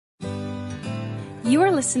You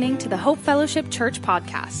are listening to the Hope Fellowship Church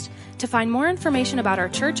podcast. To find more information about our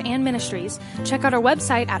church and ministries, check out our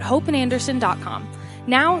website at hopeandanderson.com.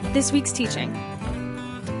 Now, this week's teaching.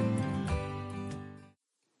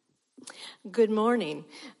 Good morning.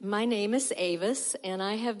 My name is Avis, and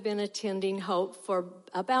I have been attending Hope for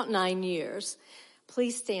about 9 years.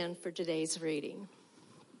 Please stand for today's reading.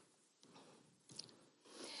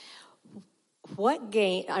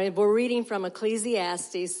 We're reading from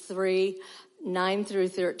Ecclesiastes 3, 9 through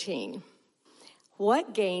 13.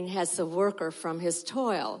 What gain has the worker from his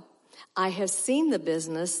toil? I have seen the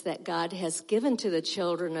business that God has given to the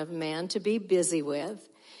children of man to be busy with.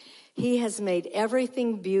 He has made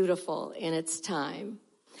everything beautiful in its time.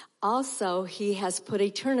 Also, he has put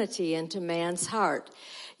eternity into man's heart,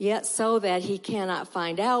 yet so that he cannot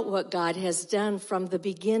find out what God has done from the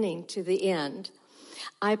beginning to the end.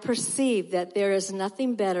 I perceive that there is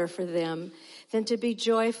nothing better for them than to be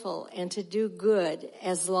joyful and to do good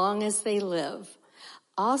as long as they live.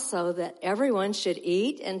 Also, that everyone should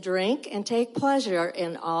eat and drink and take pleasure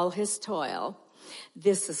in all his toil.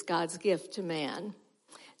 This is God's gift to man.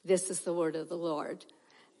 This is the word of the Lord.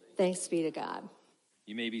 Thanks be to God.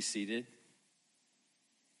 You may be seated.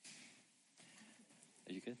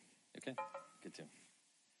 Are you good? Okay, good too.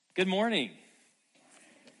 Good morning.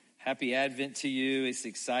 Happy Advent to you. It's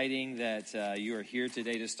exciting that you are here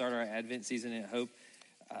today to start our Advent season at Hope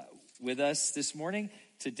with us this morning.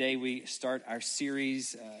 Today we start our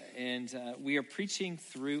series and we are preaching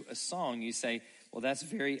through a song. You say, well, that's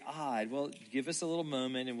very odd. Well, give us a little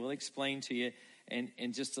moment and we'll explain to you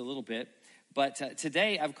in just a little bit. But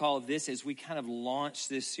today I've called this, as we kind of launch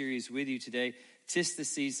this series with you today, 'Tis the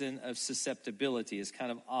Season of Susceptibility. It's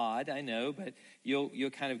kind of odd, I know, but you'll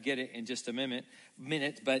kind of get it in just a minute.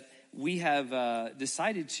 But we have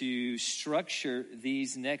decided to structure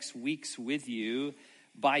these next weeks with you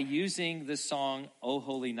by using the song, "O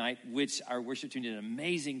Holy Night," which our worship team did an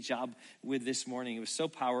amazing job with this morning. It was so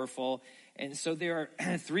powerful. And so there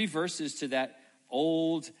are 3 verses to that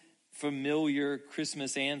old, familiar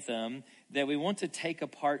Christmas anthem that we want to take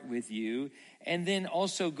apart with you. And then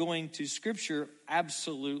also going to Scripture,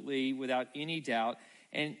 absolutely, without any doubt,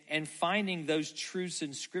 and finding those truths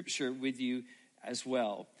in Scripture with you as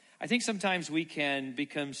well. I think sometimes we can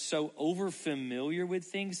become so over-familiar with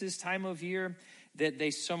things this time of year that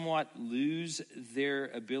they somewhat lose their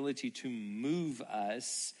ability to move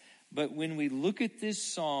us. But when we look at this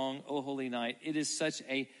song, "O Holy Night," it is such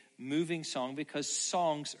a moving song because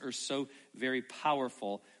songs are so very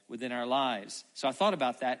powerful within our lives. So I thought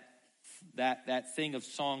about that thing of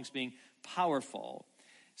songs being powerful.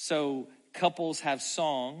 So couples have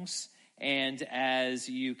songs, and as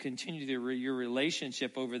you continue your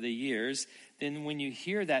relationship over the years, then when you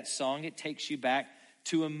hear that song, it takes you back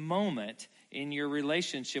to a moment in your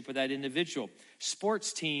relationship with that individual.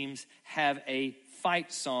 Sports teams have a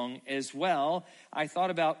fight song as well. I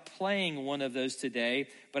thought about playing one of those today,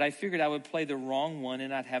 but I figured I would play the wrong one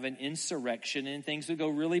and I'd have an insurrection and things would go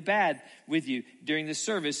really bad with you during the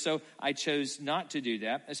service. So I chose not to do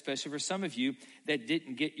that, especially for some of you that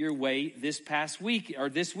didn't get your way this past week or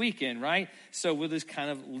this weekend, right? So we'll just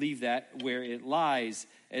kind of leave that where it lies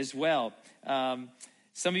as well.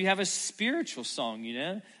 Some of you have a spiritual song,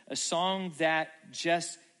 a song that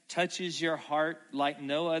just touches your heart like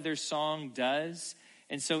no other song does.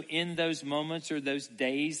 And so in those moments or those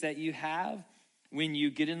days that you have, when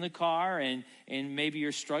you get in the car and maybe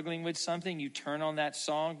you're struggling with something, you turn on that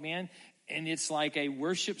song, man, and it's like a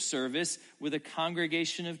worship service with a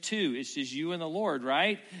congregation of 2. It's just you and the Lord,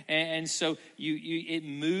 right? And so it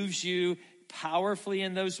moves you powerfully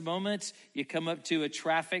in those moments. You come up to a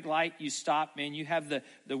traffic light, you stop, man, you have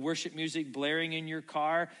the worship music blaring in your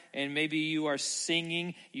car, and maybe you are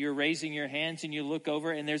singing, you're raising your hands, and you look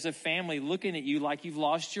over, and there's a family looking at you like you've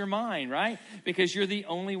lost your mind, right? Because you're the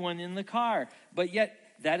only one in the car. But yet,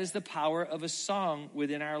 that is the power of a song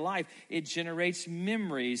within our life. It generates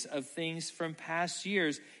memories of things from past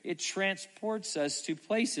years. It transports us to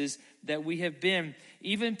places that we have been.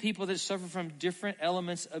 Even people that suffer from different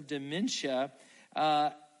elements of dementia,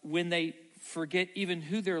 when they forget even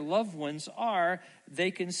who their loved ones are,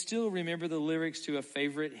 they can still remember the lyrics to a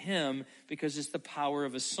favorite hymn because it's the power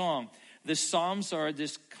of a song. The Psalms are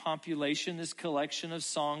this compilation, this collection of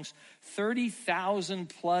songs, 30,000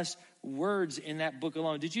 plus words in that book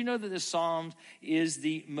alone. Did you know that the Psalms is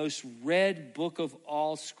the most read book of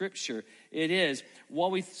all Scripture? It is.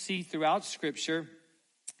 What we see throughout Scripture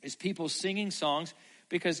is people singing songs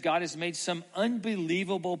because God has made some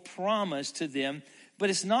unbelievable promise to them But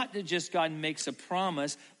it's not that just God makes a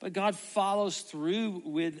promise, but God follows through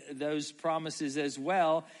with those promises as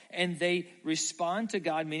well. And they respond to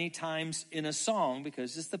God many times in a song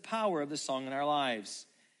because it's the power of the song in our lives.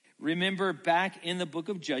 Remember back in the book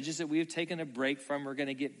of Judges that we have taken a break from. We're going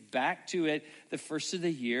to get back to it the first of the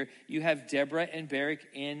year. You have Deborah and Barak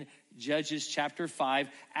in Judges chapter 5.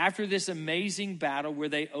 After this amazing battle where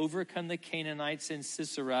they overcome the Canaanites in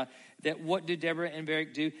Sisera, that what do Deborah and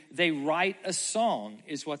Barak do? They write a song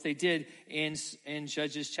is what they did in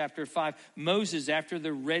Judges chapter 5. Moses, after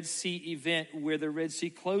the Red Sea event where the Red Sea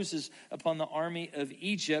closes upon the army of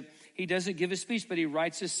Egypt, he doesn't give a speech, but he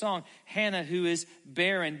writes a song. Hannah, who is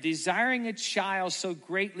barren, desiring a child so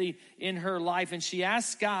greatly in her life. And she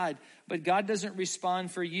asks God, but God doesn't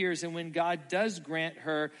respond for years. And when God does grant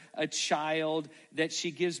her a child, that she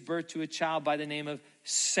gives birth to a child by the name of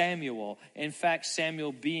Samuel. In fact,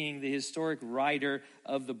 Samuel being the historic writer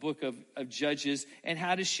of the book of Judges. And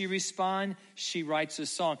how does she respond? She writes a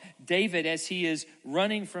song. David, as he is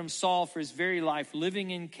running from Saul for his very life, living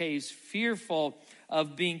in caves, fearful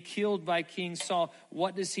of being killed by King Saul,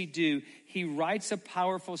 what does he do? He writes a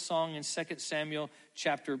powerful song in 2 Samuel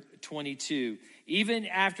chapter 22. Even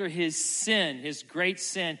after his sin, his great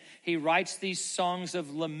sin, he writes these songs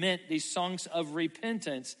of lament, these songs of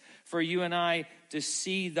repentance for you and I to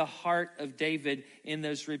see the heart of David in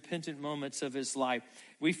those repentant moments of his life.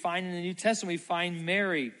 We find in the New Testament, we find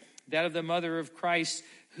Mary, that of the mother of Christ,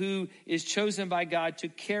 who is chosen by God to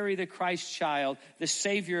carry the Christ child, the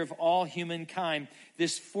Savior of all humankind.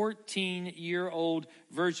 This 14-year-old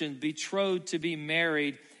virgin betrothed to be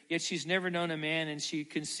married, yet she's never known a man, and she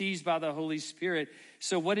conceives by the Holy Spirit.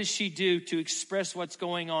 So what does she do to express what's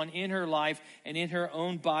going on in her life and in her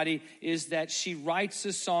own body is that she writes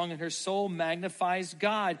a song and her soul magnifies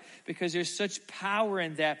God because there's such power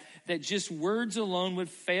in that just words alone would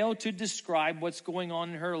fail to describe what's going on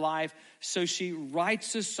in her life. So she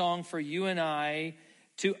writes a song for you and I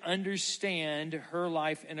to understand her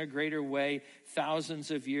life in a greater way thousands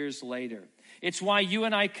of years later. It's why you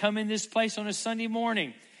and I come in this place on a Sunday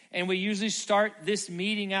morning and we usually start this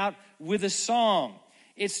meeting out with a song.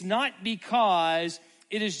 It's not because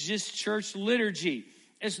it is just church liturgy.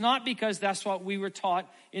 It's not because that's what we were taught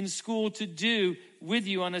in school to do with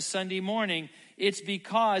you on a Sunday morning. It's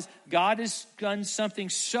because God has done something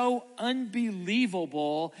so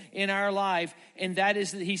unbelievable in our life, and that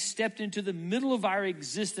is that he stepped into the middle of our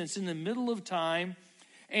existence, in the middle of time,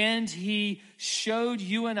 and he showed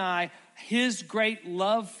you and I his great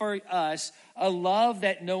love for us, a love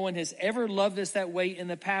that no one has ever loved us that way in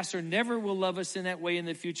the past or never will love us in that way in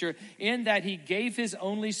the future, in that he gave his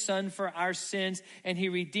only son for our sins and he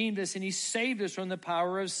redeemed us and he saved us from the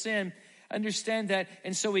power of sin. Understand that.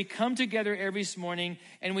 And so we come together every morning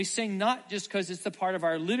and we sing not just because it's the part of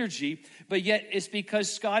our liturgy, but yet it's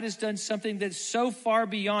because God has done something that's so far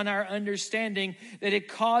beyond our understanding that it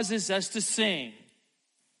causes us to sing.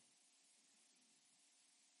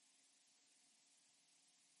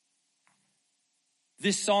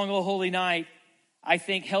 This song, O Holy Night, I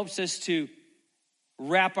think helps us to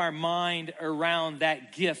wrap our mind around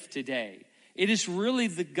that gift today. It is really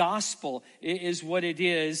the gospel is what it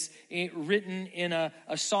is, written in a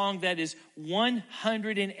song that is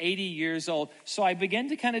 180 years old. So I began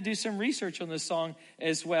to kind of do some research on the song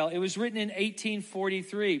as well. It was written in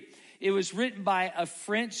 1843. It was written by a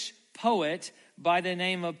French poet by the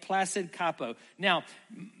name of Placide Cappeau. Now,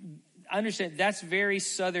 understand, that's very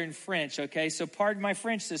Southern French, okay? So pardon my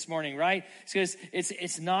French this morning, right? Because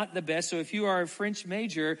it's not the best. So if you are a French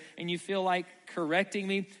major and you feel like correcting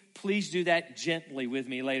me, please do that gently with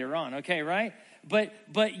me later on, okay, right? But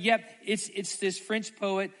yep, it's this French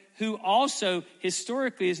poet who also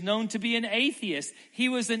historically is known to be an atheist. He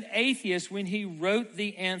was an atheist when he wrote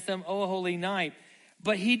the anthem, O Holy Night.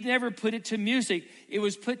 But he never put it to music. It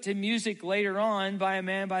was put to music later on by a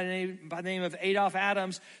man by the name of Adolf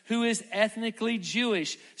Adams, who is ethnically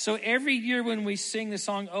Jewish. So every year when we sing the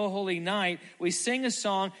song, O Holy Night, we sing a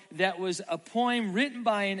song that was a poem written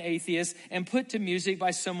by an atheist and put to music by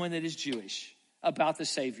someone that is Jewish about the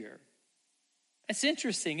Savior. That's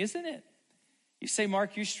interesting, isn't it? You say,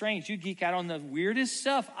 Mark, you're strange. You geek out on the weirdest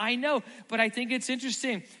stuff. I know, but I think it's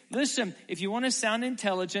interesting. Listen, if you want to sound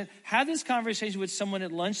intelligent, have this conversation with someone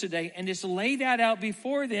at lunch today and just lay that out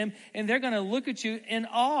before them, and they're going to look at you in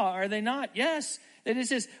awe, are they not? Yes, that is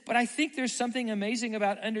this. But I think there's something amazing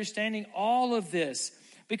about understanding all of this,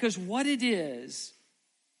 because what it is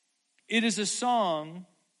a song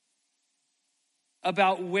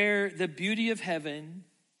about where the beauty of heaven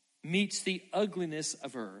meets the ugliness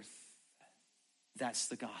of earth. That's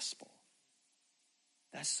the gospel.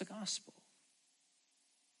 That's the gospel.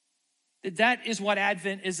 That is what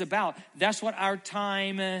Advent is about. That's what our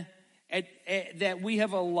time that we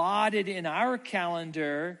have allotted in our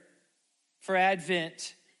calendar for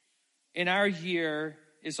Advent in our year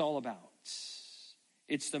is all about.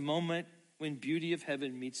 It's the moment when beauty of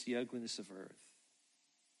heaven meets the ugliness of earth.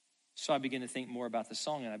 So I begin to think more about the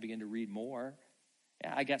song, and I begin to read more.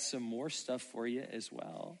 I got some more stuff for you as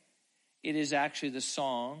well. It is actually the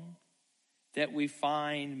song that we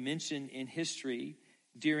find mentioned in history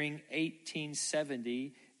during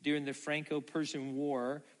 1870, during the Franco-Persia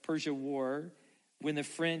War, when the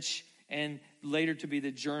French and later to be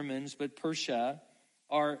the Germans, but Persia,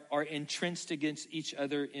 are entrenched against each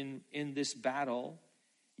other in this battle.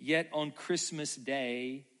 Yet on Christmas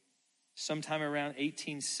Day, sometime around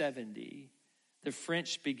 1870, the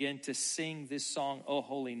French begin to sing this song, O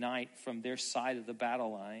Holy Night, from their side of the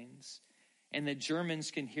battle lines. And the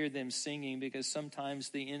Germans can hear them singing because sometimes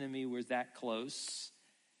the enemy was that close.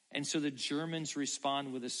 And so the Germans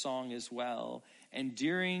respond with a song as well. And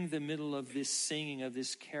during the middle of this singing of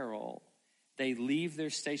this carol, they leave their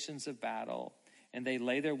stations of battle and they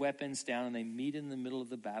lay their weapons down and they meet in the middle of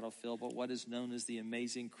the battlefield, but what is known as the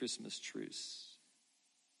amazing Christmas truce.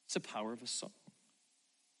 It's the power of a song.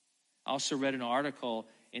 I also read an article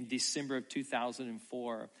in December of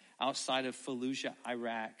 2004 outside of Fallujah,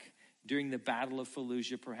 Iraq, during the Battle of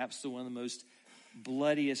Fallujah, perhaps one of the most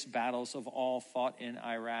bloodiest battles of all fought in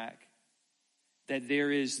Iraq, that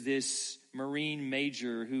there is this Marine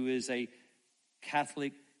major who is a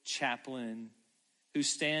Catholic chaplain who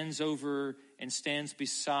stands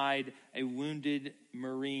beside a wounded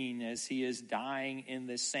Marine as he is dying in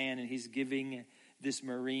the sand, and he's giving this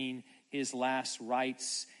Marine his last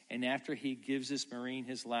rites. And after he gives this Marine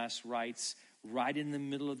his last rites, right in the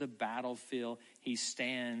middle of the battlefield, he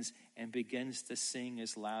stands and begins to sing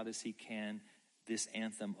as loud as he can this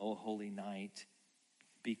anthem, O Holy Night,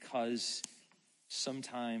 because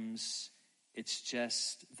sometimes it's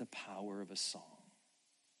just the power of a song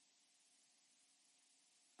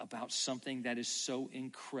about something that is so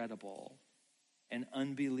incredible and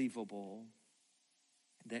unbelievable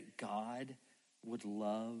that God would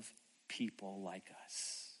love people like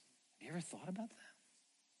us. Have you ever thought about that?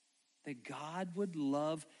 That God would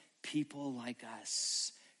love people like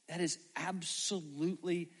us. That is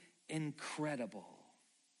absolutely incredible.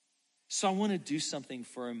 So I want to do something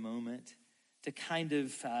for a moment to kind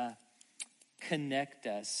of connect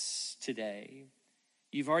us today.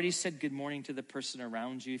 You've already said good morning to the person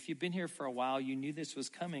around you. If you've been here for a while, you knew this was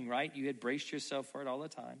coming, right? You had braced yourself for it all the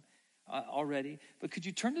time already. But could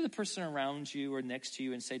you turn to the person around you or next to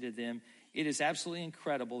you and say to them, it is absolutely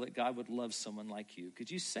incredible that God would love someone like you.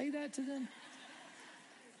 Could you say that to them?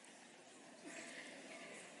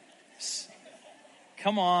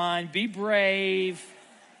 Come on, be brave.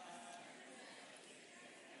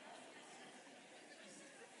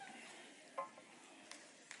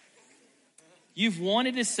 You've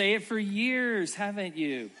wanted to say it for years, haven't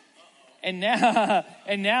you? And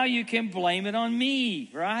now you can blame it on me,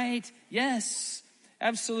 right? Yes,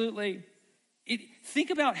 absolutely. Think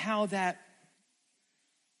about how that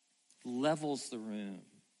levels the room,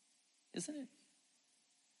 isn't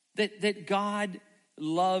it? That God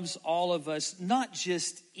loves all of us, not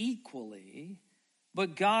just equally,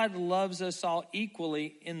 but God loves us all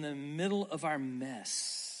equally in the middle of our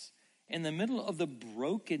mess, in the middle of the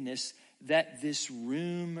brokenness that this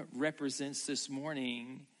room represents this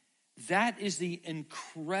morning. That is the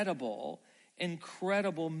incredible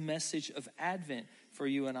message of Advent for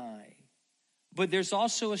you and I. But there's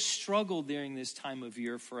also a struggle during this time of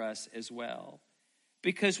year for us as well.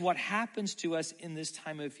 Because what happens to us in this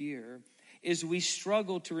time of year is we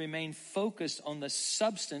struggle to remain focused on the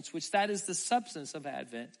substance, which that is the substance of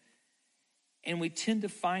Advent. And we tend to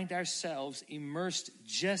find ourselves immersed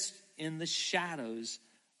just in the shadows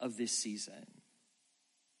of this season.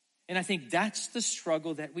 And I think that's the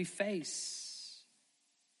struggle that we face.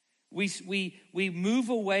 We move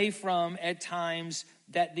away from, at times,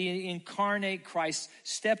 that the incarnate Christ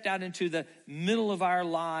stepped out into the middle of our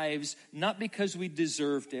lives, not because we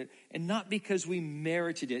deserved it, and not because we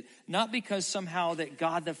merited it, not because somehow that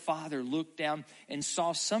God the Father looked down and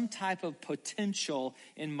saw some type of potential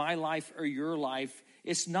in my life or your life.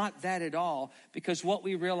 It's not that at all, because what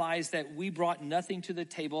we realize that we brought nothing to the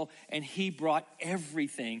table and he brought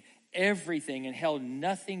everything and held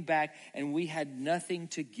nothing back, and we had nothing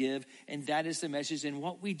to give. And that is the message. And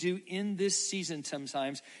what we do in this season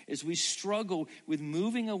sometimes is we struggle with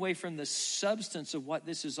moving away from the substance of what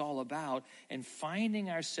this is all about and finding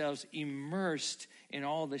ourselves immersed in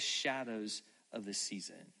all the shadows of the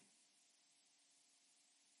season.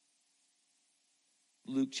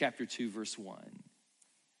 Luke chapter 2, verse 1.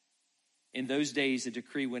 In those days, a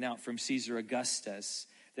decree went out from Caesar Augustus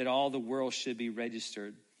that all the world should be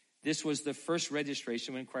registered. This was the first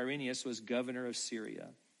registration when Quirinius was governor of Syria.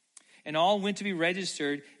 And all went to be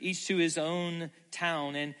registered, each to his own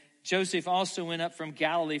town. And Joseph also went up from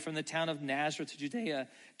Galilee, from the town of Nazareth to Judea,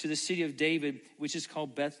 to the city of David, which is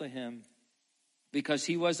called Bethlehem, because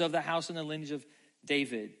he was of the house and the lineage of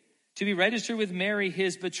David, to be registered with Mary,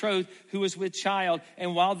 his betrothed, who was with child.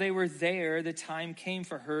 And while they were there, the time came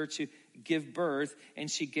for her to give birth, and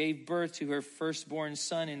she gave birth to her firstborn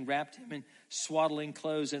son and wrapped him in swaddling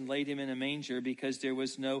clothes and laid him in a manger, because there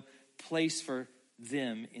was no place for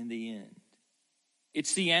them in the inn.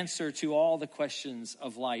 It's the answer to all the questions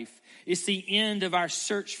of life. It's the end of our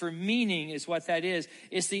search for meaning is what that is.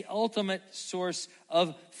 It's the ultimate source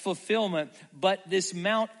of fulfillment. But this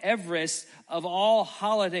Mount Everest of all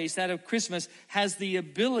holidays, that of Christmas, has the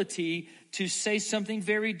ability to say something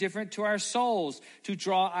very different to our souls, to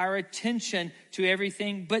draw our attention to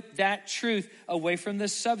everything but that truth, away from the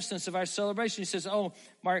substance of our celebration. He says, oh,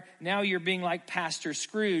 Mark, now you're being like Pastor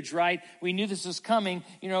Scrooge, right? We knew this was coming.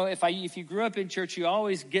 You know, if you grew up in church, you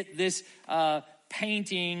always get this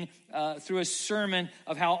painting through a sermon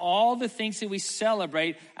of how all the things that we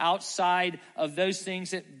celebrate outside of those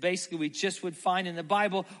things that basically we just would find in the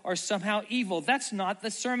Bible are somehow evil. That's not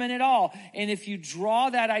the sermon at all. And if you draw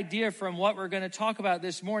that idea from what we're going to talk about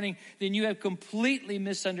this morning, then you have completely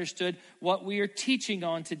misunderstood what we are teaching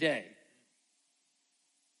on today.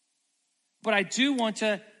 But I do want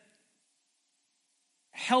to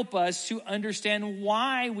help us to understand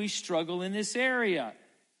why we struggle in this area.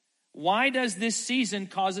 Why does this season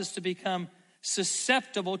cause us to become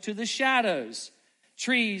susceptible to the shadows?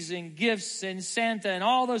 Trees and gifts and Santa and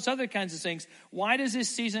all those other kinds of things. Why does this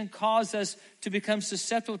season cause us to become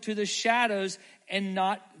susceptible to the shadows and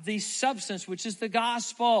not the substance, which is the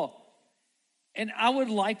gospel? And I would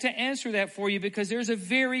like to answer that for you, because there's a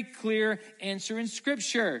very clear answer in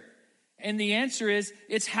Scripture. And the answer is,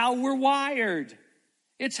 it's how we're wired.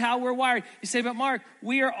 It's how we're wired. You say, but Mark,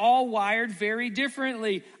 we are all wired very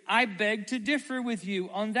differently. I beg to differ with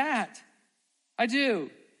you on that. I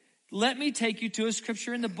do. Let me take you to a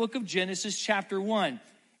scripture in the book of Genesis chapter 1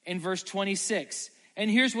 and verse 26.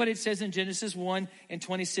 And here's what it says in Genesis 1 and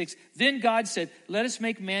 26. Then God said, let us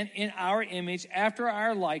make man in our image, after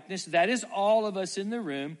our likeness. That is all of us in the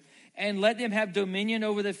room. And let them have dominion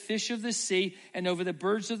over the fish of the sea, and over the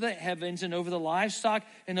birds of the heavens, and over the livestock,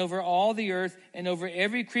 and over all the earth, and over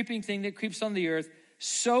every creeping thing that creeps on the earth.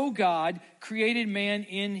 So God created man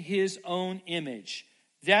in his own image.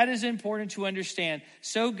 That is important to understand.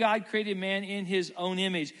 So God created man in his own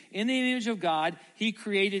image. In the image of God, he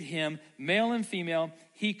created him, male and female.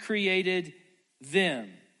 He created them.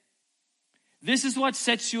 This is what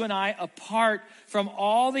sets you and I apart from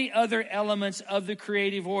all the other elements of the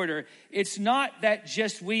creative order. It's not that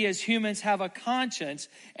just we as humans have a conscience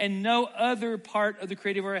and no other part of the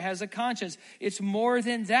creative order has a conscience. It's more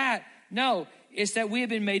than that. No, it's that we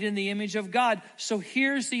have been made in the image of God. So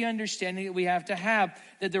here's the understanding that we have to have,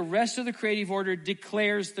 that the rest of the creative order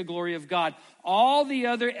declares the glory of God. All the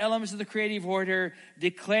other elements of the creative order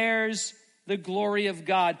declares the glory of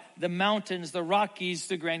God. The mountains, the Rockies,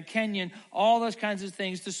 the Grand Canyon, all those kinds of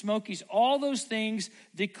things, the Smokies, all those things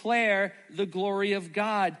declare the glory of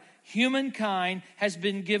God. Humankind has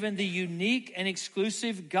been given the unique and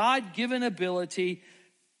exclusive God-given ability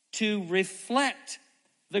to reflect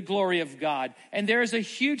the glory of God. And there is a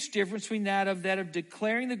huge difference between that of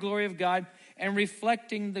declaring the glory of God and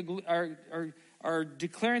reflecting or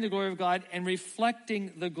declaring the glory of God and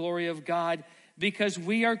reflecting the glory of God, because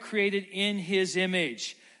we are created in his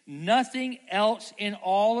image. Nothing else in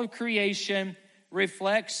all of creation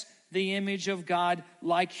reflects the image of God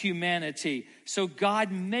like humanity. So God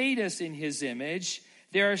made us in his image.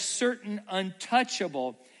 There are certain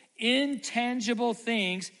untouchable, intangible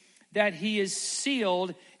things that he is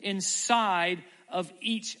sealed inside of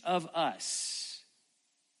each of us.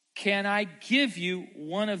 Can I give you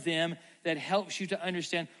one of them that helps you to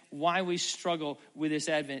understand why we struggle with this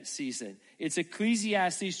Advent season? It's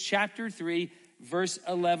Ecclesiastes chapter 3, verse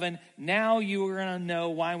 11. Now you are going to know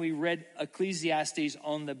why we read Ecclesiastes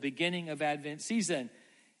on the beginning of Advent season.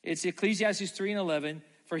 It's Ecclesiastes 3 and 11.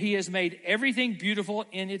 For he has made everything beautiful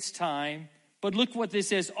in its time. But look what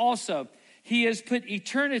this is also. He has put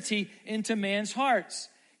eternity into man's hearts.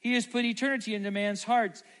 He has put eternity into man's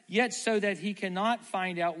hearts, yet so that he cannot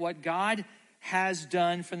find out what God has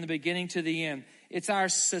done from the beginning to the end. It's our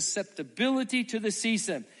susceptibility to the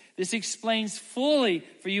season. This explains fully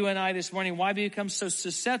for you and I this morning why we become so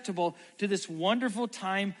susceptible to this wonderful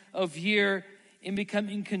time of year in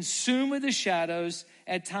becoming consumed with the shadows,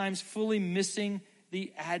 at times fully missing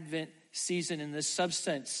the Advent season in this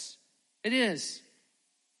substance. It is.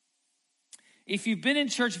 If you've been in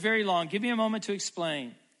church very long, give me a moment to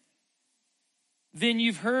explain. Then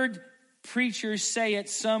you've heard preachers say at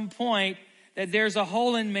some point that there's a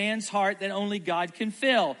hole in man's heart that only God can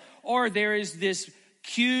fill. Or there is this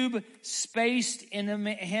cube spaced in a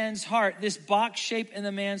man's heart, this box shape in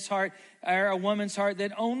the man's heart or a woman's heart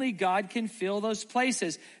that only God can fill those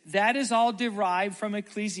places. That is all derived from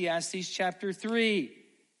Ecclesiastes chapter 3.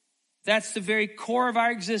 That's the very core of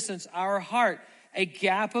our existence, our heart, a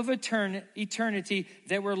gap of eternity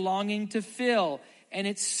that we're longing to fill. And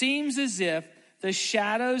it seems as if the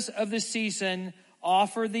shadows of the season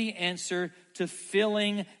offer the answer to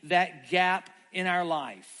filling that gap in our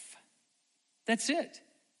life. That's it.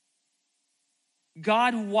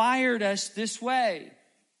 God wired us this way,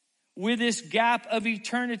 with this gap of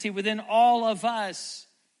eternity within all of us.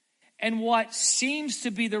 And what seems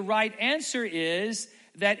to be the right answer is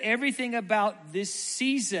that everything about this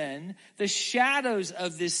season, the shadows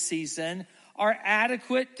of this season, are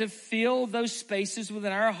adequate to fill those spaces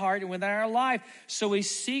within our heart and within our life. So we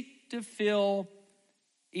seek to fill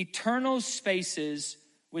eternal spaces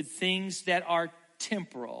with things that are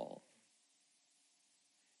temporal.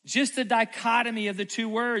 Just the dichotomy of the two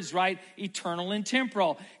words, right? Eternal and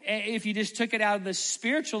temporal. If you just took it out of the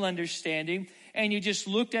spiritual understanding and you just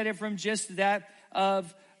looked at it from just that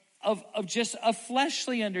of just a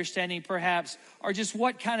fleshly understanding perhaps, or just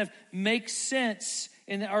what kind of makes sense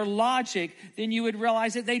in our logic, then you would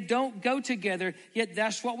realize that they don't go together. Yet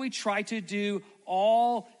that's what we try to do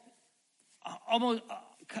almost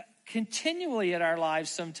continually in our lives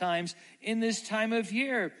sometimes in this time of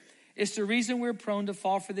year. It's the reason we're prone to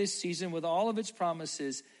fall for this season with all of its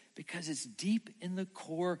promises, because it's deep in the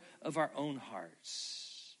core of our own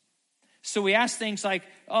hearts. So we ask things like,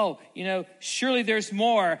 surely there's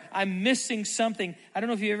more. I'm missing something. I don't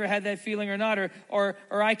know if you ever had that feeling or not, or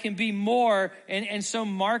I can be more. And so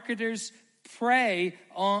marketers prey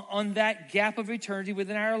on that gap of eternity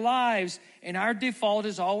within our lives. And our default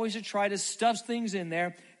is always to try to stuff things in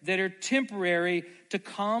there that are temporary to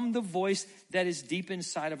calm the voice that is deep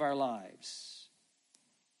inside of our lives.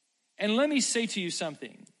 And let me say to you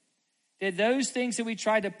something, that those things that we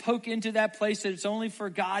try to poke into that place that it's only for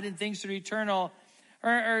God and things that are eternal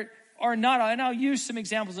are not, and I'll use some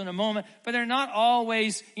examples in a moment, but they're not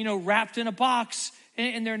always, wrapped in a box,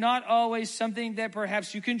 and they're not always something that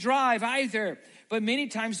perhaps you can drive either. But many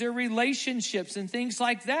times they're relationships and things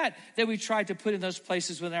like that we try to put in those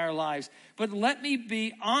places within our lives. But let me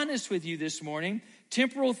be honest with you this morning.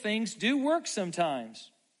 Temporal things do work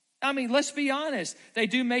sometimes. I mean, let's be honest. They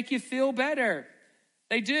do make you feel better.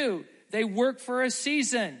 They do. They work for a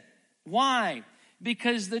season. Why?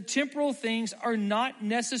 Because the temporal things are not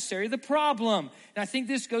necessarily the problem. And I think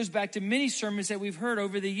this goes back to many sermons that we've heard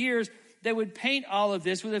over the years that would paint all of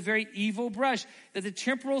this with a very evil brush, that the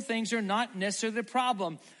temporal things are not necessarily the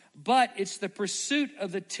problem, but it's the pursuit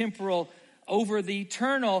of the temporal over the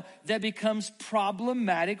eternal that becomes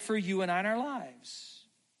problematic for you and I in our lives.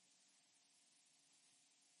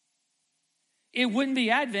 It wouldn't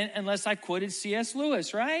be Advent unless I quoted C.S.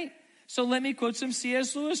 Lewis, right? So let me quote some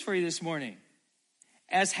C.S. Lewis for you this morning.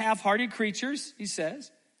 As half-hearted creatures, he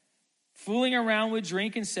says, fooling around with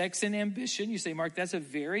drink and sex and ambition. You say, Mark, that's a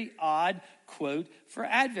very odd quote for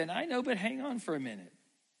Advent. I know, but hang on for a minute.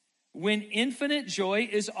 When infinite joy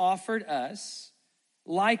is offered us,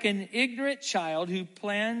 like an ignorant child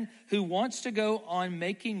who wants to go on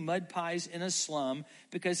making mud pies in a slum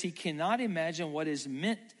because he cannot imagine what is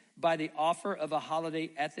meant by the offer of a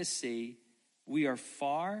holiday at the sea, we are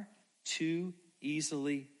far too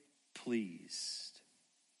easily pleased.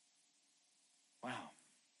 Wow.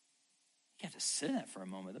 You have to sit in that for a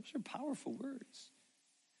moment. Those are powerful words.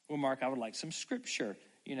 Well, Mark, I would like some scripture.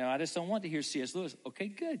 I just don't want to hear C.S. Lewis. Okay,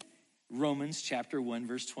 good. Romans chapter 1,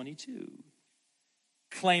 verse 22.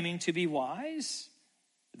 Claiming to be wise,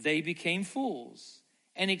 they became fools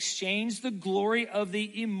and exchanged the glory of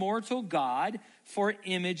the immortal God for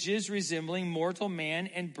images resembling mortal man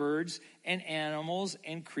and birds and animals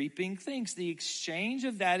and creeping things. The exchange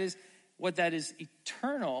of that is what that is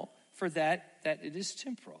eternal for that it is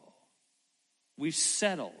temporal. We've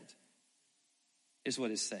settled, is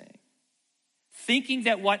what it's saying. Thinking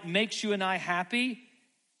that what makes you and I happy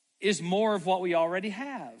is more of what we already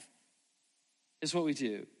have, is what we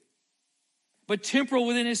do. But temporal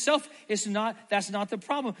within itself that's not the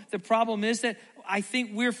problem. The problem is that I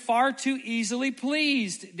think we're far too easily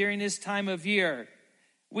pleased during this time of year.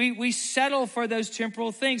 We settle for those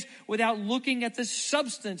temporal things without looking at the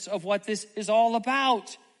substance of what this is all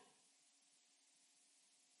about.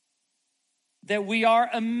 That we are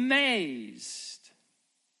amazed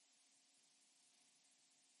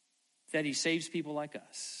that he saves people like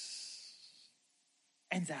us.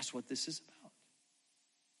 And that's what this is about.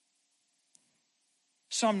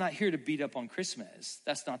 So I'm not here to beat up on Christmas.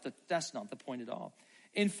 That's not the point at all.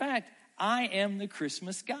 In fact, I am the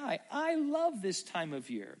Christmas guy. I love this time of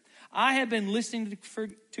year. I have been listening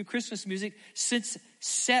to Christmas music since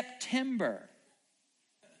September.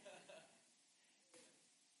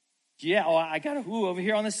 Yeah, I got a who over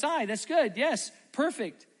here on the side. That's good. Yes,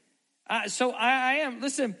 perfect. So I am.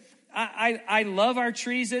 Listen, I love our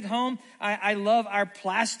trees at home. I love our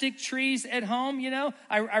plastic trees at home, you know.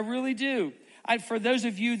 I really do. For those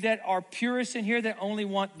of you that are purists in here that only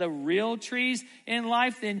want the real trees in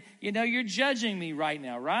life, then, you know, you're judging me right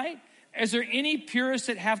now, right? Is there any purists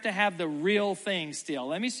that have to have the real thing still?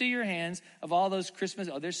 Let me see your hands of all those Christmas.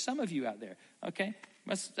 Oh, there's some of you out there. Okay,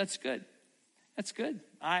 that's good. That's good.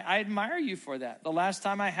 I admire you for that. The last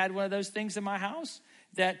time I had one of those things in my house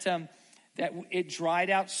that it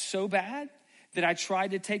dried out so bad that I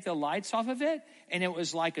tried to take the lights off of it, and it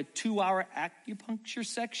was like a 2-hour acupuncture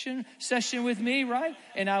session with me, right?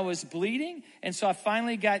 And I was bleeding, and so I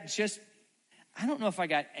finally got I don't know if I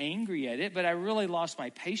got angry at it, but I really lost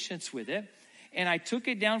my patience with it. And I took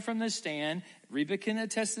it down from the stand. Reba can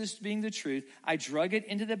attest to this being the truth. I drug it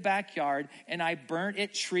into the backyard, and I burnt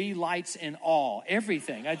it, tree lights and all.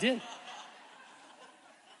 Everything I did.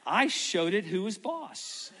 I showed it who was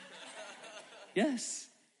boss. Yes.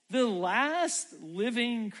 The last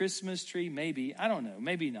living Christmas tree, maybe, I don't know,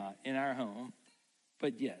 maybe not, in our home.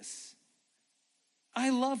 But yes, I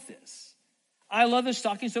love this. I love the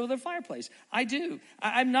stockings over the fireplace. I do.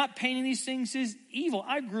 I'm not painting these things as evil.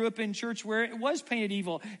 I grew up in church where it was painted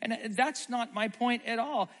evil. And that's not my point at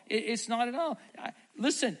all. It's not at all.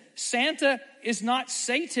 Listen, Santa is not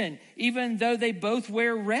Satan, even though they both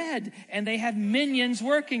wear red and they have minions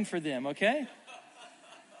working for them, okay?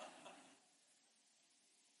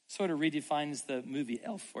 Sort of redefines the movie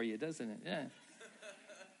Elf for you, doesn't it? Yeah.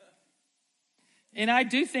 And I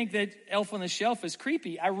do think that Elf on the Shelf is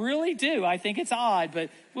creepy. I really do. I think it's odd, but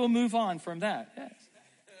we'll move on from that. Yes.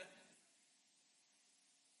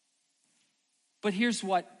 But here's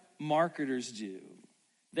what marketers do.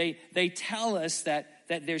 They tell us that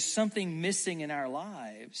there's something missing in our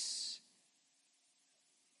lives.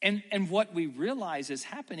 And what we realize is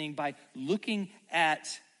happening by looking at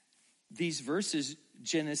these verses,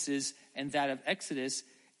 Genesis and that of Exodus,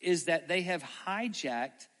 is that they have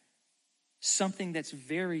hijacked something that's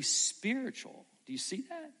very spiritual. Do you see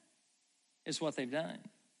that? Is what they've done.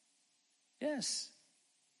 Yes.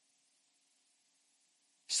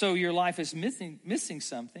 So your life is missing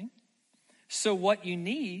something. So what you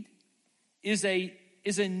need is a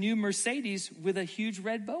new Mercedes with a huge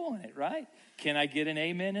red bow on it, right? Can I get an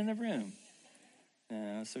amen in the room?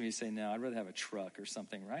 No, some of you say, no, I'd rather have a truck or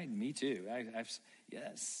something, right? Me too.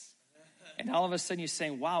 Yes. And all of a sudden you're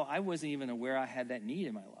saying, wow, I wasn't even aware I had that need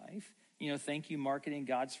in my life. You know, thank you, marketing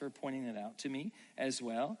gods, for pointing that out to me as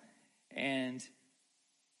well. And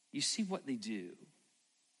you see what they do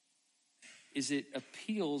is it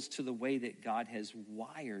appeals to the way that God has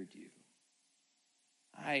wired you.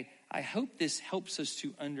 I hope this helps us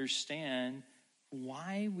to understand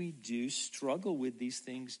why we do struggle with these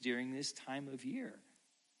things during this time of year.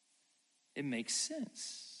 It makes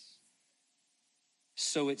sense.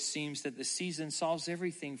 So it seems that the season solves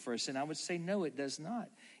everything for us. And I would say, no, it does not.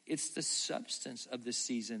 It's the substance of the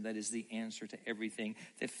season that is the answer to everything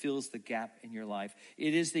that fills the gap in your life.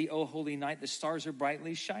 It is the, oh, holy night, the stars are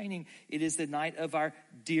brightly shining. It is the night of our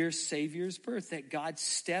dear Savior's birth, that God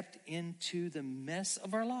stepped into the mess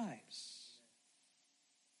of our lives.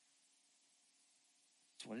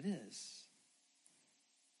 That's what it is.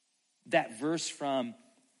 That verse from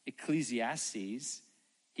Ecclesiastes,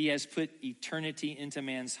 he has put eternity into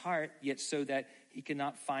man's heart, yet so that he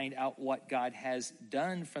cannot find out what God has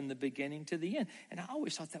done from the beginning to the end. And I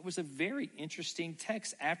always thought that was a very interesting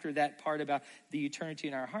text after that part about the eternity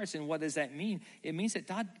in our hearts. And what does that mean? It means that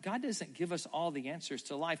God doesn't give us all the answers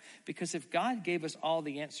to life, because if God gave us all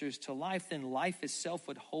the answers to life, then life itself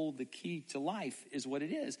would hold the key to life, is what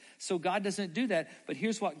it is. So God doesn't do that. But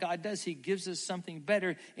here's what God does. He gives us something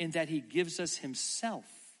better in that he gives us himself.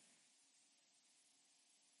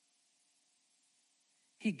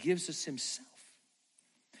 He gives us himself.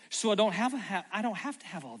 So I don't have to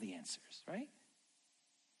have all the answers, right?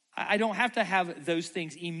 I don't have to have those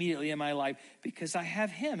things immediately in my life, because I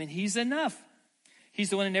have him and he's enough. He's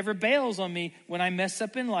the one that never bails on me when I mess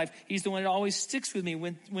up in life. He's the one that always sticks with me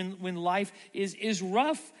when life is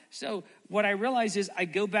rough. So what I realize is I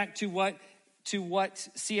go back to what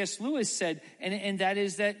C.S. Lewis said, and that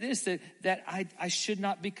is that I should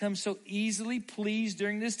not become so easily pleased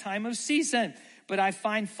during this time of season, but I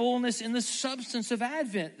find fullness in the substance of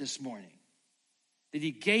Advent this morning, that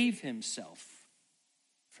he gave himself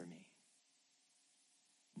for me.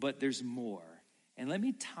 But there's more. And let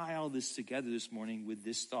me tie all this together this morning with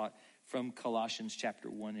this thought from Colossians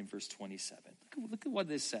chapter 1 and verse 27. Look at what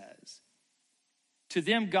this says. To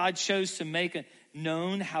them, God chose to make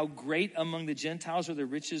known how great among the Gentiles are the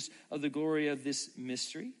riches of the glory of this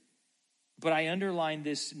mystery. But I underline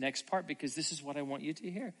this next part because this is what I want you to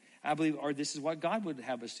hear. I believe, or this is what God would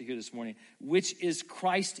have us to hear this morning, which is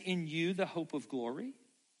Christ in you, the hope of glory.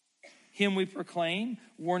 Him we proclaim,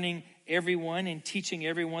 warning everyone and teaching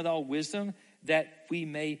everyone with all wisdom, that we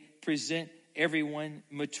may present everyone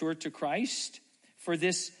mature to Christ. For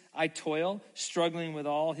this I toil, struggling with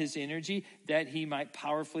all his energy, that he might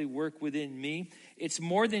powerfully work within me. It's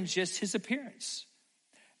more than just his appearance.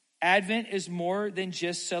 Advent is more than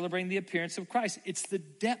just celebrating the appearance of Christ. It's the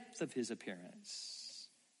depth of his appearance.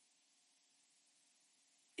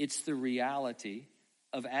 It's the reality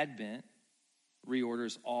of Advent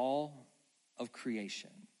reorders all of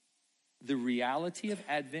creation. The reality of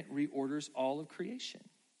Advent reorders all of creation.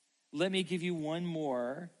 Let me give you one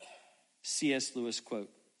more C.S. Lewis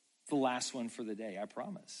quote, the last one for the day, I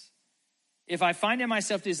promise. If I find in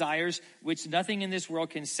myself desires which nothing in this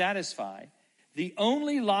world can satisfy, the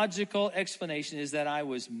only logical explanation is that I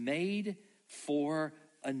was made for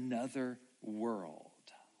another world.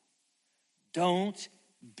 Don't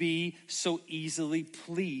be so easily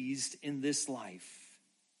pleased in this life.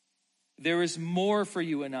 There is more for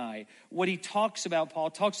you and I. What he talks about,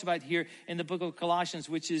 Paul talks about here in the book of Colossians,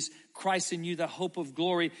 which is Christ in you, the hope of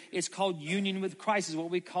glory. It's called union with Christ, is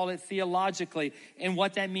what we call it theologically. And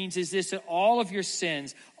what that means is this, that all of your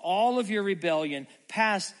sins, all of your rebellion,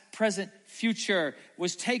 past, present, future,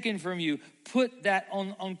 was taken from you. Put that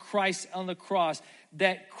on Christ on the cross,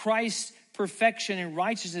 that Christ's perfection and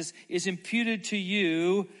righteousness is imputed to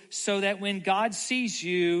you, so that when God sees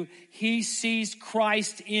you, he sees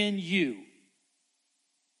Christ in you.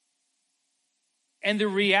 And the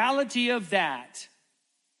reality of that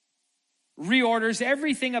reorders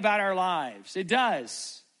everything about our lives. It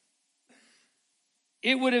does.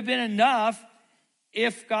 It would have been enough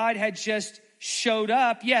if God had just showed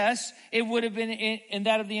up. Yes, it would have been in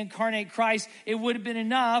that of the incarnate Christ. It would have been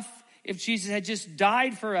enough if Jesus had just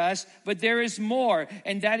died for us, but there is more.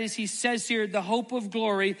 And that is, he says here, the hope of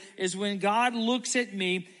glory is when God looks at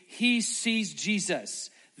me, he sees Jesus.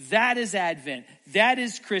 That is Advent. That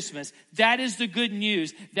is Christmas. That is the good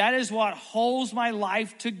news. That is what holds my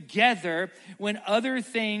life together when other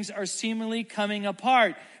things are seemingly coming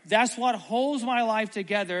apart. That's what holds my life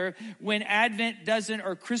together when Advent doesn't,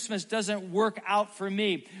 or Christmas doesn't work out for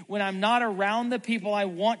me. When I'm not around the people I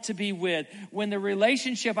want to be with. When the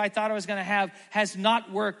relationship I thought I was going to have has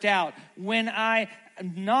not worked out. When I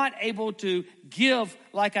am not able to give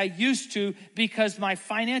like I used to because my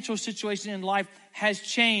financial situation in life has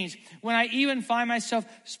changed. When I even find myself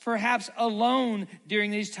perhaps alone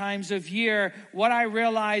during these times of year, what I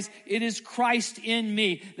realize, it is Christ in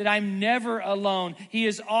me, that I'm never alone. He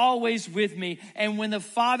is always with me. And when the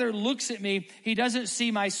Father looks at me, he doesn't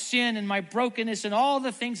see my sin and my brokenness and all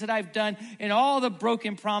the things that I've done and all the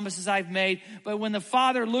broken promises I've made. But when the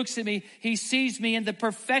Father looks at me, he sees me in the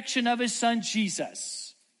perfection of his Son,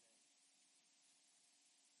 Jesus.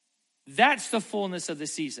 That's the fullness of the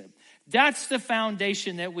season. That's the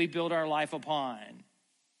foundation that we build our life upon.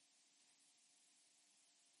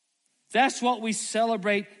 That's what we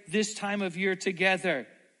celebrate this time of year together.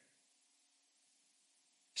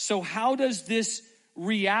 So how does this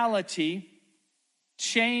reality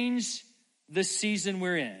change the season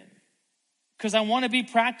we're in? Because I want to be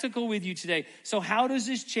practical with you today. So how does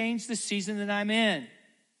this change the season that I'm in?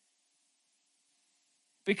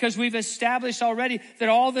 Because we've established already that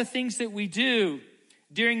all the things that we do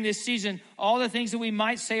during this season, all the things that we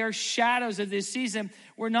might say are shadows of this season,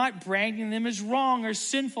 we're not branding them as wrong or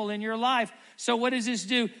sinful in your life. So what does this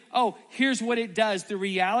do? Oh, here's what it does. The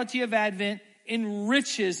reality of Advent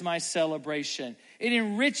enriches my celebration. It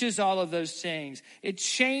enriches all of those things. It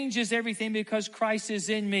changes everything because Christ is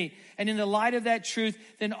in me. And in the light of that truth,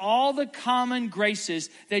 then all the common graces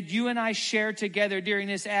that you and I share together during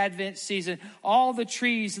this Advent season, all the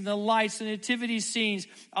trees and the lights, the nativity scenes,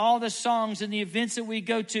 all the songs and the events that we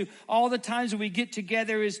go to, all the times that we get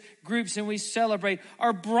together as groups and we celebrate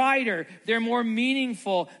are brighter. They're more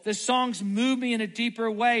meaningful. The songs move me in a deeper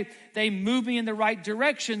way. They move me in the right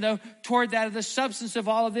direction, though, toward that of the substance of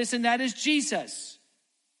all of this, and that is Jesus.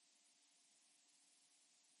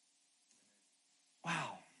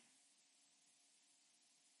 Wow.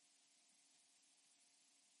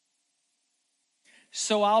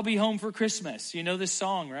 So I'll be home for Christmas. You know this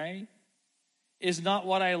song, right? is not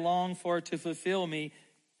what I long for to fulfill me,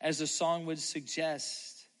 as the song would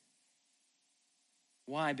suggest.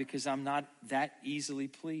 Why? Because I'm not that easily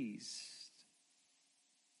pleased.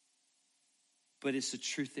 But it's the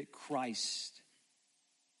truth that Christ,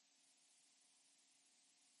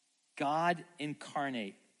 God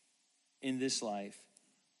incarnate in this life,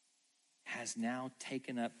 has now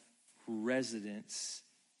taken up residence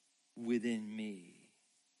within me.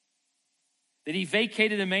 That he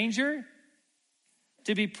vacated a manger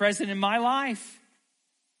to be present in my life.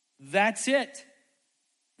 That's it.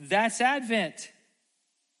 That's Advent.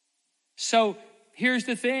 So here's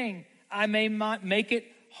the thing. I may not make it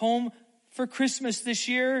home for Christmas this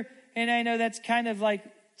year. And I know that's kind of like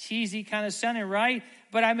cheesy kind of sounding, right?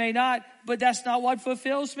 But I may not. But that's not what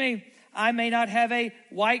fulfills me. I may not have a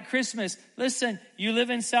white Christmas. Listen, you live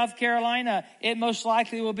in South Carolina. It most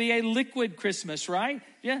likely will be a liquid Christmas, right?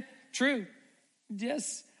 Yeah, true.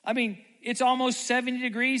 Yes. I mean, it's almost 70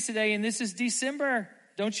 degrees today, and this is December.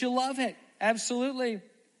 Don't you love it? Absolutely.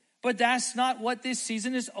 But that's not what this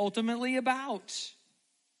season is ultimately about.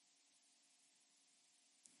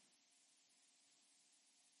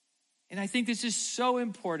 And I think this is so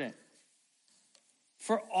important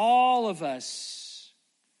for all of us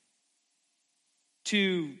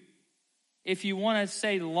to, if you want to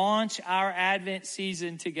say, launch our Advent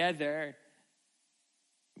season together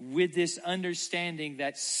with this understanding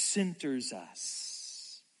that centers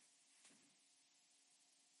us.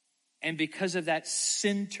 And because of that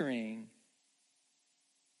centering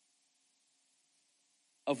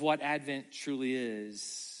of what Advent truly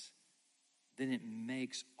is, then it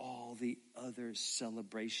makes all the other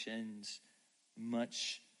celebrations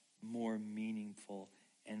much more meaningful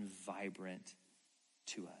and vibrant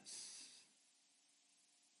to us.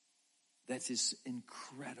 That is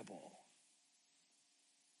incredible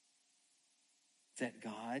that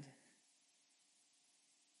God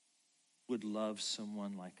would love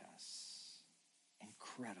someone like us.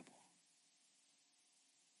 Incredible.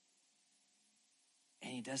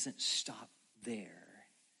 And he doesn't stop there,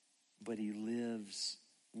 but he lives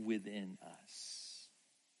within us.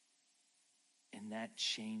 And that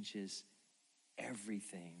changes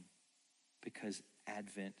everything, because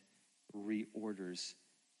Advent reorders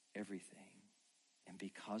everything. And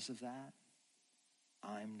because of that,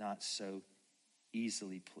 I'm not so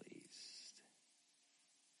easily pleased.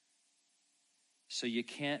 So you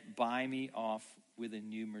can't buy me off with a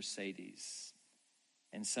new Mercedes.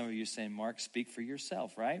 And some of you are saying, Mark, speak for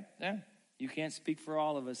yourself, right? Yeah. You can't speak for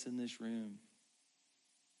all of us in this room.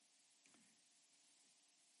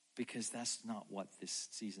 Because that's not what this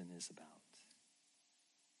season is about.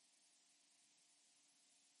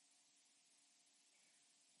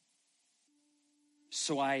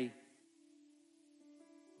 So I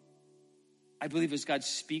believe as God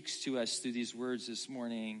speaks to us through these words this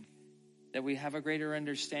morning, that we have a greater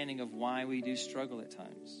understanding of why we do struggle at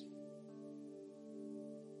times.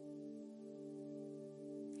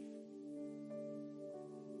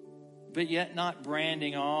 But yet not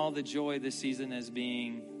branding all the joy this season as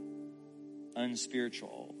being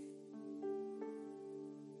unspiritual.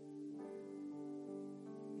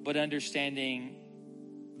 But understanding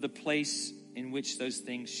the place in which those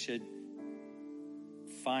things should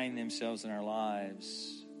find themselves in our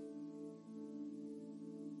lives.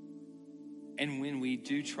 And when we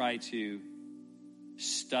do try to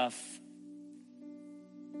stuff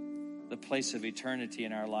the place of eternity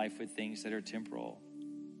in our life with things that are temporal,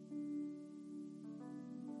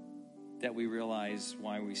 that we realize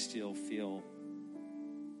why we still feel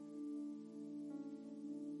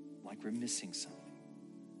like we're missing something.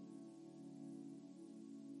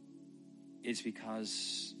 It's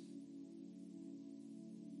because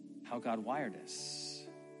how God wired us.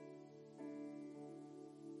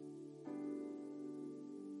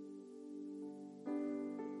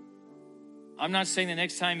 I'm not saying the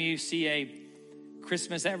next time you see a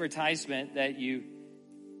Christmas advertisement that you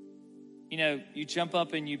jump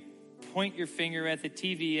up and you point your finger at the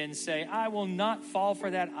TV and say, I will not fall for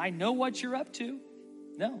that. I know what you're up to.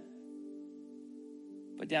 No.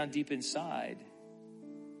 But down deep inside,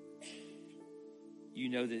 you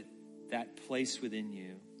know that place within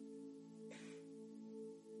you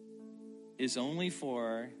is only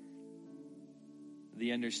for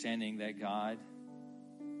the understanding that God,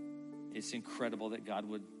 it's incredible that God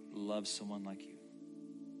would love someone like you.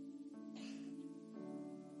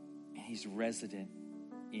 And he's resident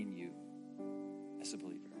in you as a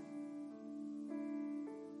believer.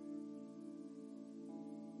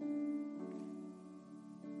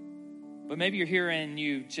 But maybe you're here and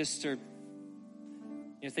you just are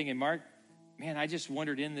thinking, Mark, man, I just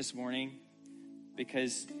wandered in this morning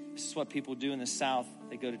because this is what people do in the South.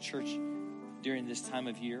 They go to church during this time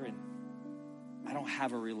of year, and I don't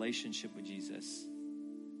have a relationship with Jesus.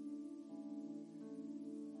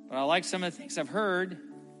 But I like some of the things I've heard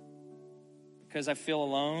because I feel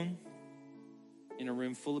alone in a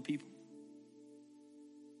room full of people.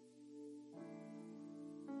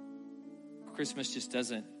 Christmas just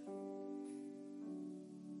doesn't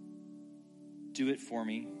do it for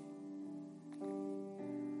me.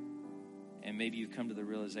 And maybe you've come to the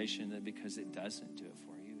realization that because it doesn't do it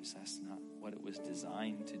for you, that's not what it was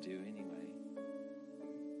designed to do anyway.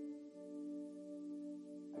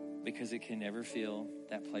 Because it can never fill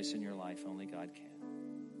that place in your life, only God can.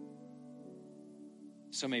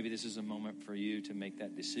 So maybe this is a moment for you to make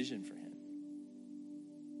that decision for him.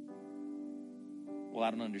 Well,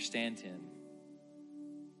 I don't understand him.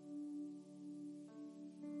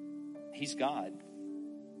 He's God.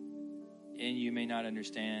 And you may not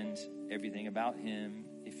understand everything about him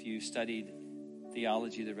if you studied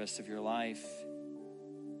theology the rest of your life.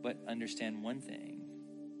 But understand one thing.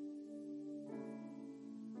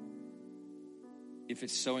 If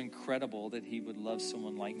it's so incredible that he would love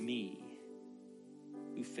someone like me,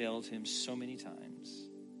 who failed him so many times,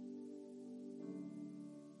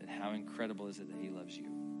 then how incredible is it that he loves you?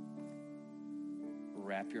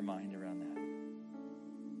 Wrap your mind around that.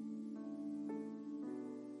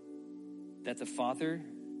 That the Father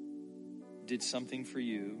did something for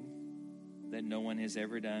you that no one has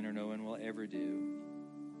ever done or no one will ever do.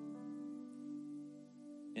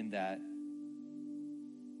 In that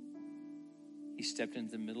he stepped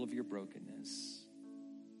into the middle of your brokenness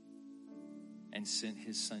and sent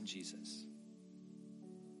his son Jesus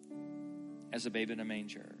as a babe in a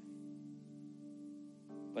manger.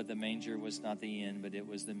 But the manger was not the end, but it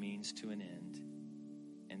was the means to an end.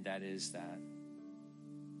 And that is that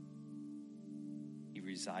he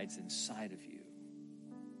resides inside of you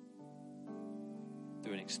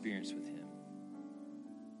through an experience with him.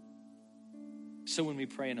 So when we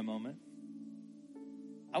pray in a moment,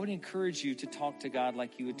 I would encourage you to talk to God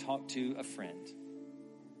like you would talk to a friend.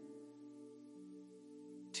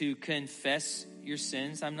 To confess your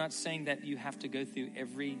sins. I'm not saying that you have to go through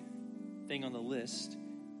everything on the list.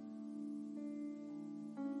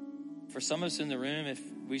 For some of us in the room, if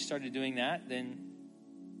we started doing that, then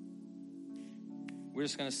we're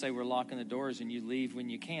just going to say we're locking the doors and you leave when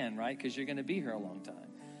you can, right? Because you're going to be here a long time.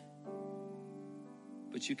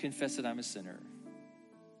 But you confess that I'm a sinner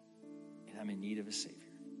and I'm in need of a Savior.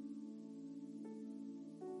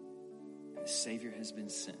 And the Savior has been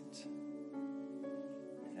sent,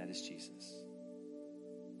 and that is Jesus.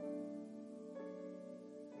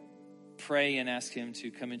 Pray and ask him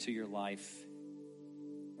to come into your life.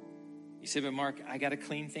 You say, but Mark, I got to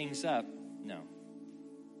clean things up. No.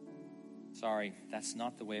 Sorry, that's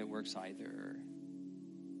not the way it works either.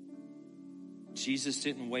 Jesus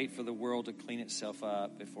didn't wait for the world to clean itself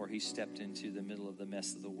up before he stepped into the middle of the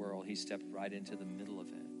mess of the world. He stepped right into the middle of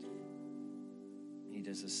it. He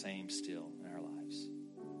does the same still in our lives.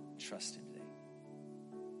 Trust him today.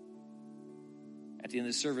 At the end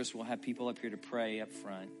of the service, we'll have people up here to pray up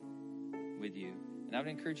front with you. And I would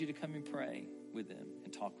encourage you to come and pray with them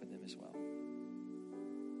and talk with them as well.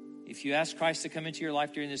 If you ask Christ to come into your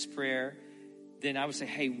life during this prayer, then I would say,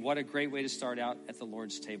 hey, what a great way to start out at the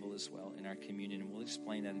Lord's table as well in our communion. And we'll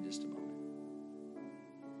explain that in just a moment.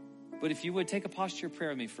 But if you would take a posture of prayer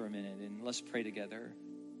with me for a minute and let's pray together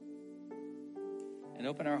and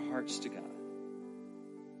open our hearts to God.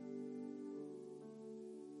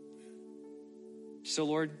 So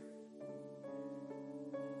Lord,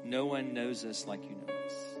 no one knows us like you know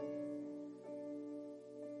us.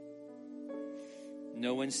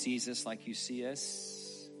 No one sees us like you see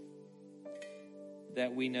us.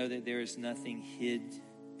 That we know that there is nothing hid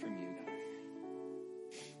from you, God.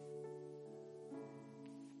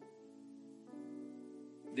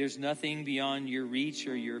 There's nothing beyond your reach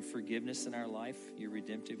or your forgiveness in our life, your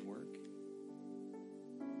redemptive work.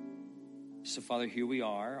 So, Father, here we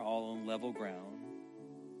are, all on level ground,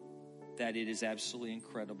 that it is absolutely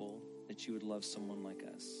incredible that you would love someone like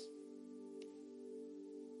us.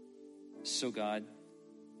 So, God,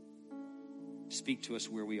 speak to us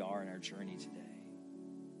where we are in our journey today.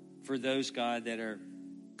 For those, God, that are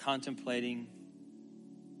contemplating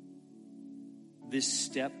this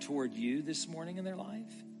step toward you this morning in their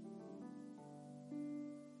life,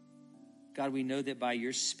 God, we know that by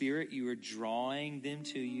your Spirit, you are drawing them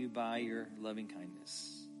to you by your loving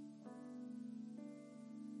kindness.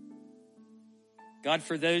 God,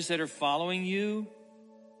 for those that are following you,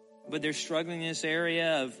 but they're struggling in this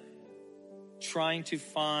area of trying to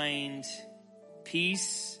find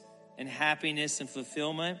peace and happiness and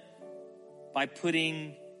fulfillment by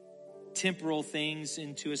putting temporal things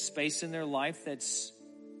into a space in their life that's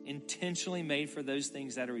intentionally made for those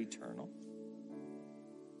things that are eternal.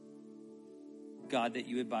 God, that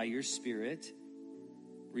you would, by your Spirit,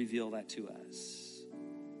 reveal that to us,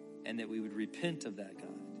 and that we would repent of that, God,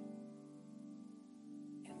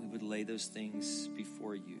 and we would lay those things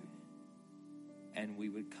before you, and we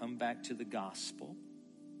would come back to the gospel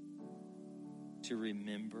to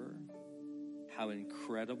remember how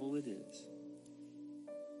incredible it is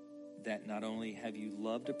that not only have you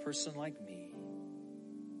loved a person like me,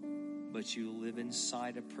 but you live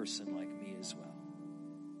inside a person like me as well.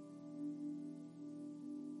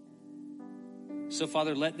 So,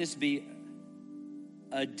 Father, let this be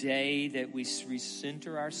a day that we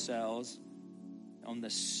recenter ourselves on the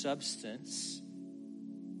substance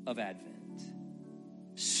of Advent,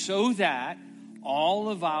 so that all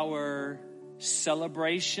of our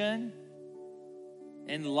celebration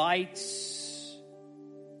and lights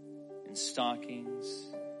and stockings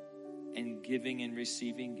and giving and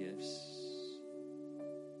receiving gifts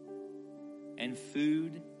and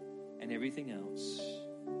food and everything else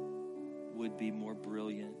would be more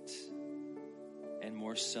brilliant and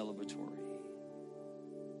more celebratory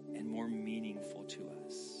and more meaningful to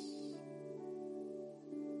us.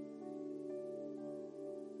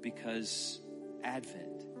 Because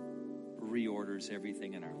Advent reorders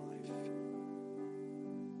everything in our life.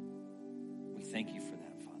 We thank you for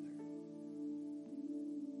that, Father.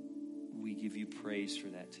 We give you praise for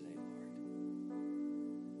that today, Lord.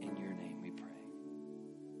 In your name we pray.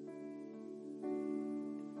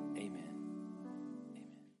 Amen.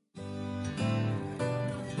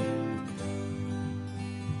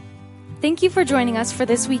 Thank you for joining us for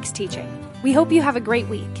this week's teaching. We hope you have a great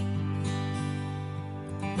week.